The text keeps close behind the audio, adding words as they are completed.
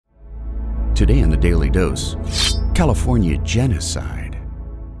Today on the Daily Dose, California Genocide.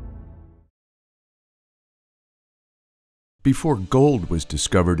 Before gold was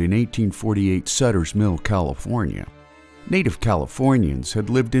discovered in 1848 Sutter's Mill, California, native Californians had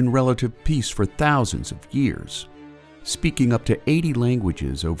lived in relative peace for thousands of years, speaking up to 80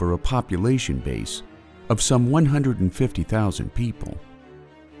 languages over a population base of some 150,000 people.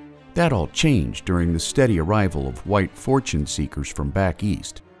 That all changed during the steady arrival of white fortune seekers from back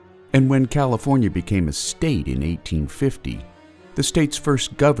east, and when California became a state in 1850, the state's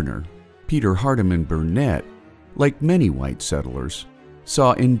first governor, Hardeman Burnett, like many white settlers,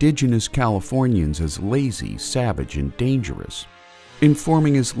 saw indigenous Californians as lazy, savage, and dangerous,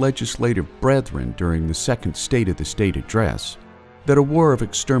 informing his legislative brethren during the second State of the State address that a war of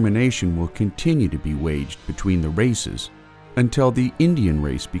extermination will continue to be waged between the races until the Indian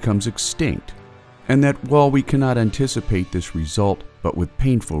race becomes extinct, and that while we cannot anticipate this result but with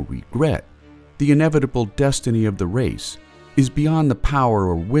painful regret, the inevitable destiny of the race is beyond the power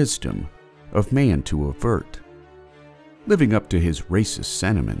or wisdom of man to avert. Living up to his racist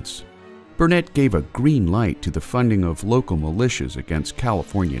sentiments, Burnett gave a green light to the funding of local militias against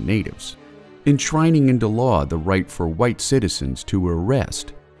California natives, enshrining into law the right for white citizens to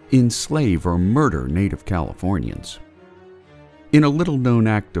arrest, enslave, or murder native Californians. In a little-known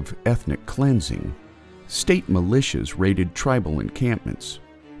act of ethnic cleansing, state militias raided tribal encampments,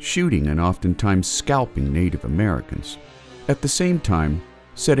 shooting and oftentimes scalping Native Americans, at the same time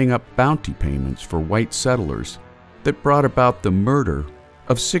setting up bounty payments for white settlers that brought about the murder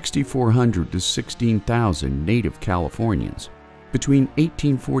of 6,400 to 16,000 Native Californians between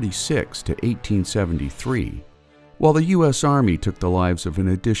 1846 to 1873, while the U.S. Army took the lives of an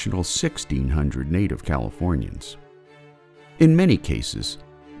additional 1,600 Native Californians. In many cases,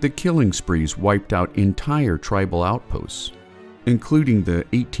 the killing sprees wiped out entire tribal outposts, including the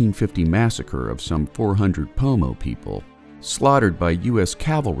 1850 massacre of some 400 Pomo people, slaughtered by U.S.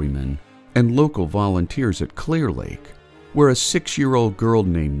 cavalrymen and local volunteers at Clear Lake, where a 6-year-old girl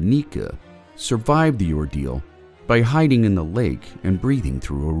named Nika survived the ordeal by hiding in the lake and breathing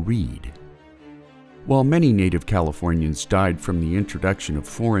through a reed. While many Native Californians died from the introduction of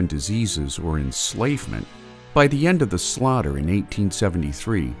foreign diseases or enslavement, by the end of the slaughter in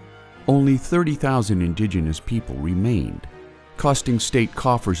 1873, only 30,000 indigenous people remained, costing state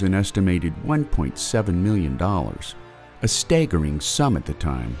coffers an estimated $1.7 million, a staggering sum at the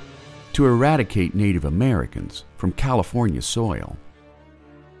time, to eradicate Native Americans from California soil.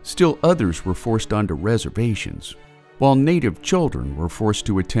 Still others were forced onto reservations, while Native children were forced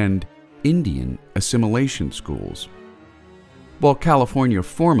to attend Indian assimilation schools. While California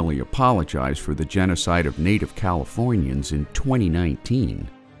formally apologized for the genocide of Native Californians in 2019,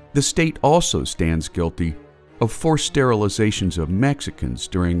 the state also stands guilty of forced sterilizations of Mexicans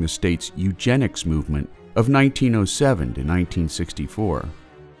during the state's eugenics movement of 1907 to 1964,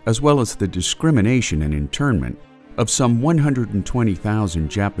 as well as the discrimination and internment of some 120,000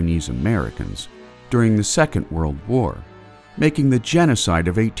 Japanese Americans during the Second World War, making the genocide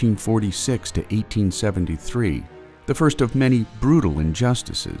of 1846 to 1873 the first of many brutal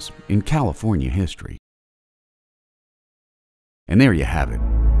injustices in California history. And there you have it,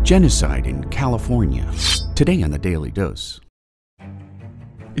 genocide in California, today on the Daily Dose.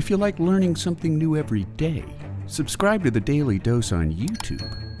 If you like learning something new every day, subscribe to the Daily Dose on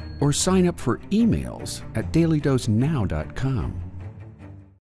YouTube or sign up for emails at dailydosenow.com.